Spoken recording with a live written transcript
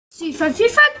FIFA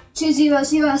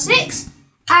 2006,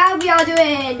 and we are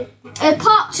doing a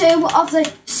part 2 of the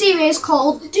series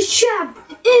called The Champ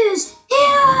Is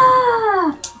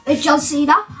Here! With John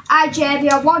Cena and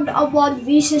Jamie are 1-on-1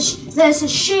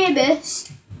 versus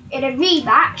Sheamus in a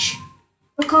rematch,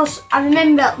 because I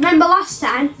remember last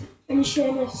time when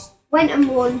Sheamus went and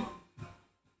won,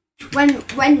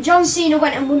 when John Cena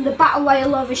went and won the Battle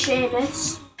Royal over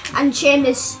Sheamus, and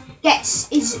Sheamus gets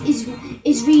his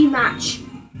rematch.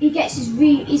 He gets a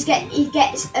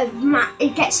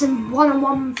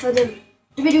 1-on-1 for the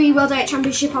WWE World Heavyweight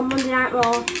Championship on Monday Night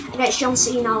Raw against John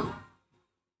Cena,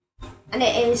 and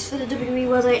it is for the WWE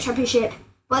World Heavyweight Championship.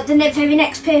 But the very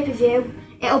next pay-per-view,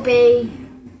 it'll be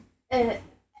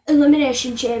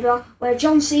Elimination Chamber, where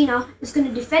John Cena is going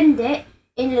to defend it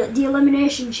in the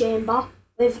Elimination Chamber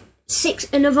with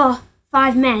another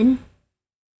five men,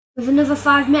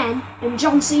 and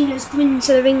John Cena's coming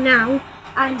into the ring now,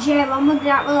 and yeah, on Monday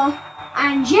Night Raw,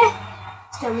 and yeah,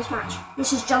 it's done this match.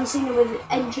 This is John Cena with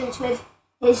entrance with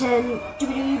his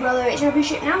WWE World Heavyweight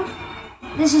Championship now.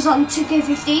 This is on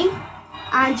 2K15,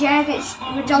 and yeah, it's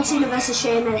with John Cena versus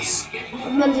Sheamus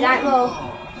on Monday Night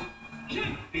Raw.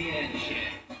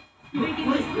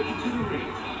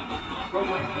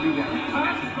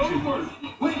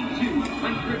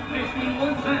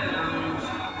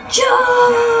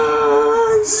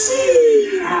 John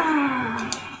Cena!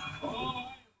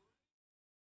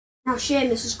 Now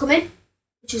Sheamus is coming,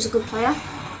 which is a good player.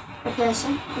 Good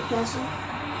person.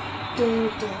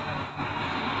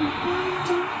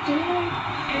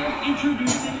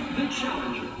 Introducing the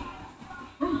challenger.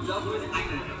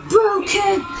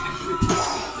 Broken!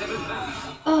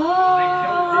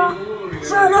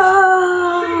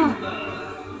 Cena!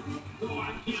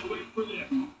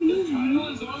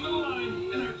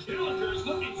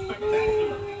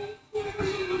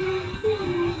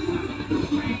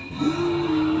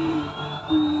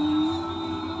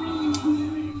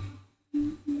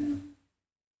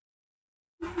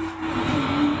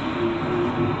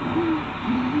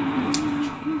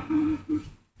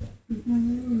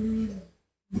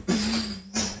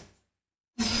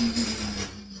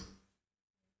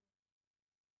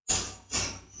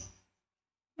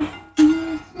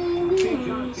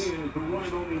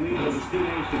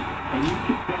 And you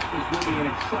can bet this will be an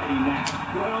exciting match.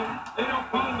 Well, they don't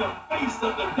call him the face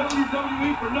of the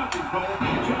WWE for nothing, Cole.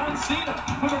 John Cena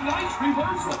with a nice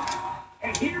reversal.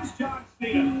 And here's John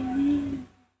Cena.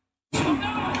 Oh, no!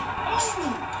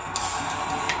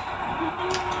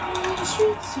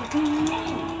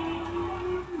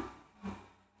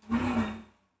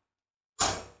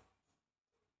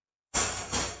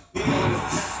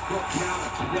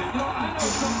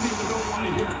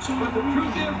 But the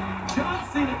truth is, John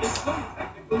Cena is so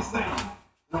technically sound.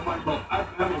 No, Michael, I've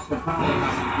noticed the power I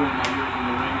was doing my years in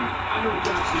the ring. I know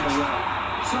John Cena well.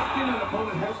 Something an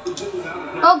opponent has to do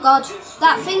without. Oh God,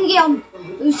 that thingy on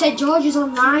who said George is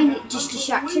online, it just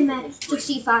distracted me. Just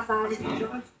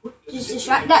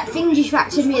C55. That thing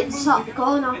distracted me at the top of the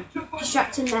corner.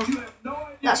 Distracting me.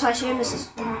 That's why Sheamus is.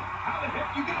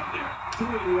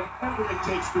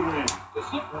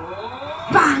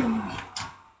 Bang!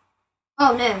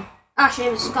 Oh no.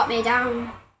 Sheamus got me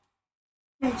down.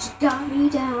 Sheamus got me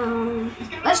down.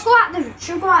 Let's go out the ring.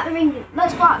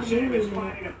 Let's go out the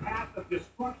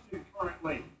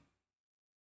ring.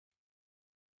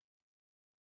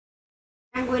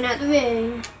 I'm going out the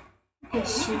ring.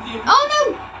 Oh no!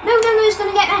 No, he's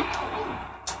gonna get me.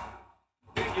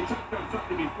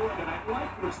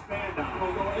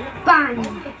 Bang!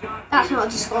 That's not a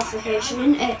disqualification,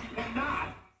 isn't it?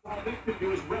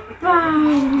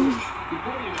 Bang!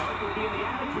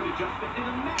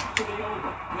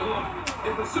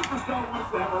 If a superstar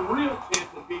wants to have a real chance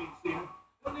of beating Cena,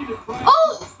 they'll need to try a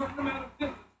certain amount of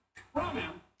distance from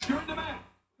him during the match.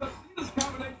 Because Cena's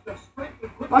combination of strength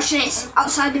and quickness. Watch this,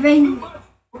 outside the ring.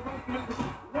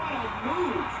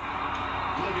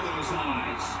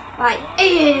 Right,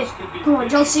 come on,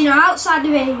 John Cena outside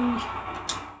the ring.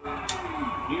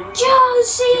 John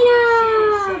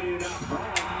Cena!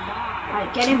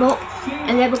 Right, get him up,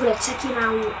 and then we're going to take him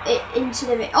out into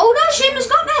the ring. Oh no, Sheamus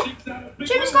got me!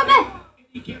 Sheamus got me!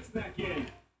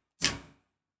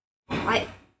 Right.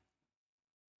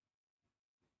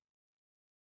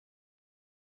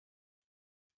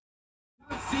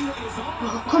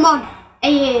 Oh, come on.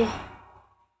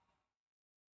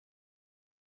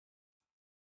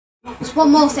 There's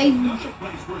one more thing.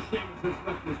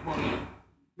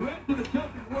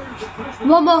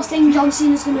 One more thing John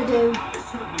Cena's going to do.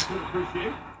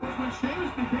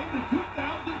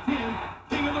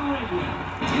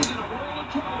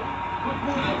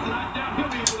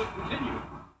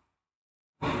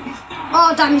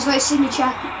 Oh damn, he's got his signature.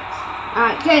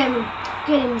 Alright,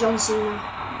 get him, John Cena.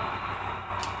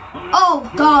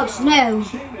 Oh God, no.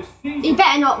 He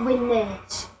better not win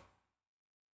this.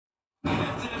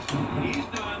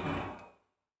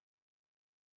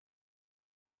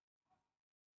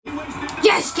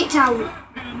 Yes, kicked out.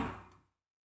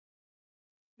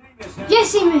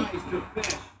 Yes, he made.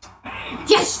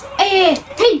 Yes,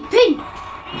 pin.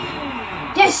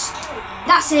 Yes,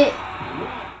 that's it.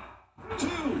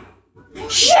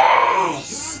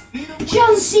 Yes!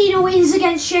 John Cena wins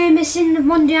against Sheamus in the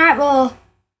Monday Night Raw.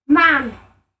 Man,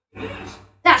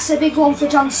 that's a big one for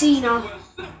John Cena.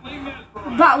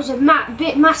 That was a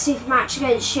massive match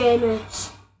against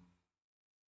Sheamus.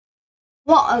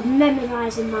 What a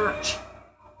memorising match.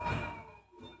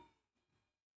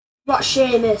 What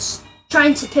Sheamus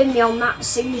trying to pin me on that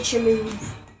signature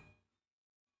move.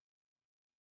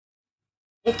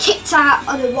 They kicked out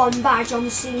on a one by John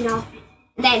Cena.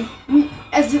 And then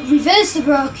reversed the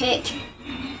bro kick.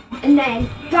 And then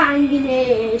banging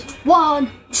it.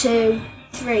 1, 2,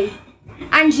 3.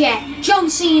 And yeah, John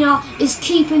Cena is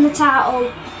keeping the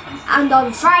title. And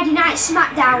on Friday Night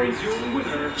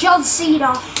SmackDown, John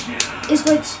Cena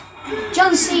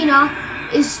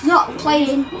is not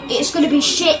playing. It's going to be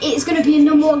shit. It's going to be a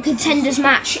 #1 contenders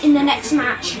match in the next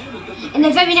match. In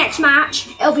the very next match,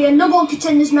 it'll be a #1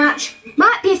 contenders match.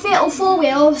 Might be a fatal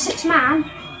 4-way over 6-man.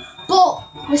 But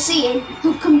we're seeing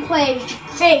who can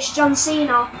face John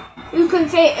Cena. Who can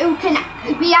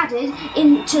be added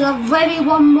into the very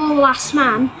one more last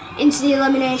man into the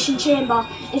Elimination Chamber.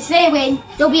 If they win,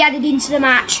 they'll be added into the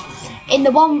match in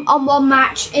the one-on-one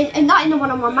match, and not in the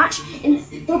one-on-one match.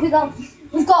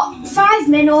 We've got 5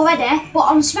 men already, but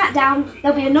on SmackDown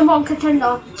there'll be a #1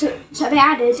 contender to be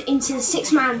added into the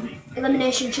 6-man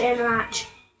Elimination Chamber match.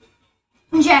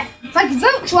 And yeah, thank you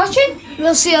very much for watching.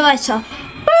 We'll see you later.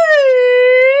 Bye.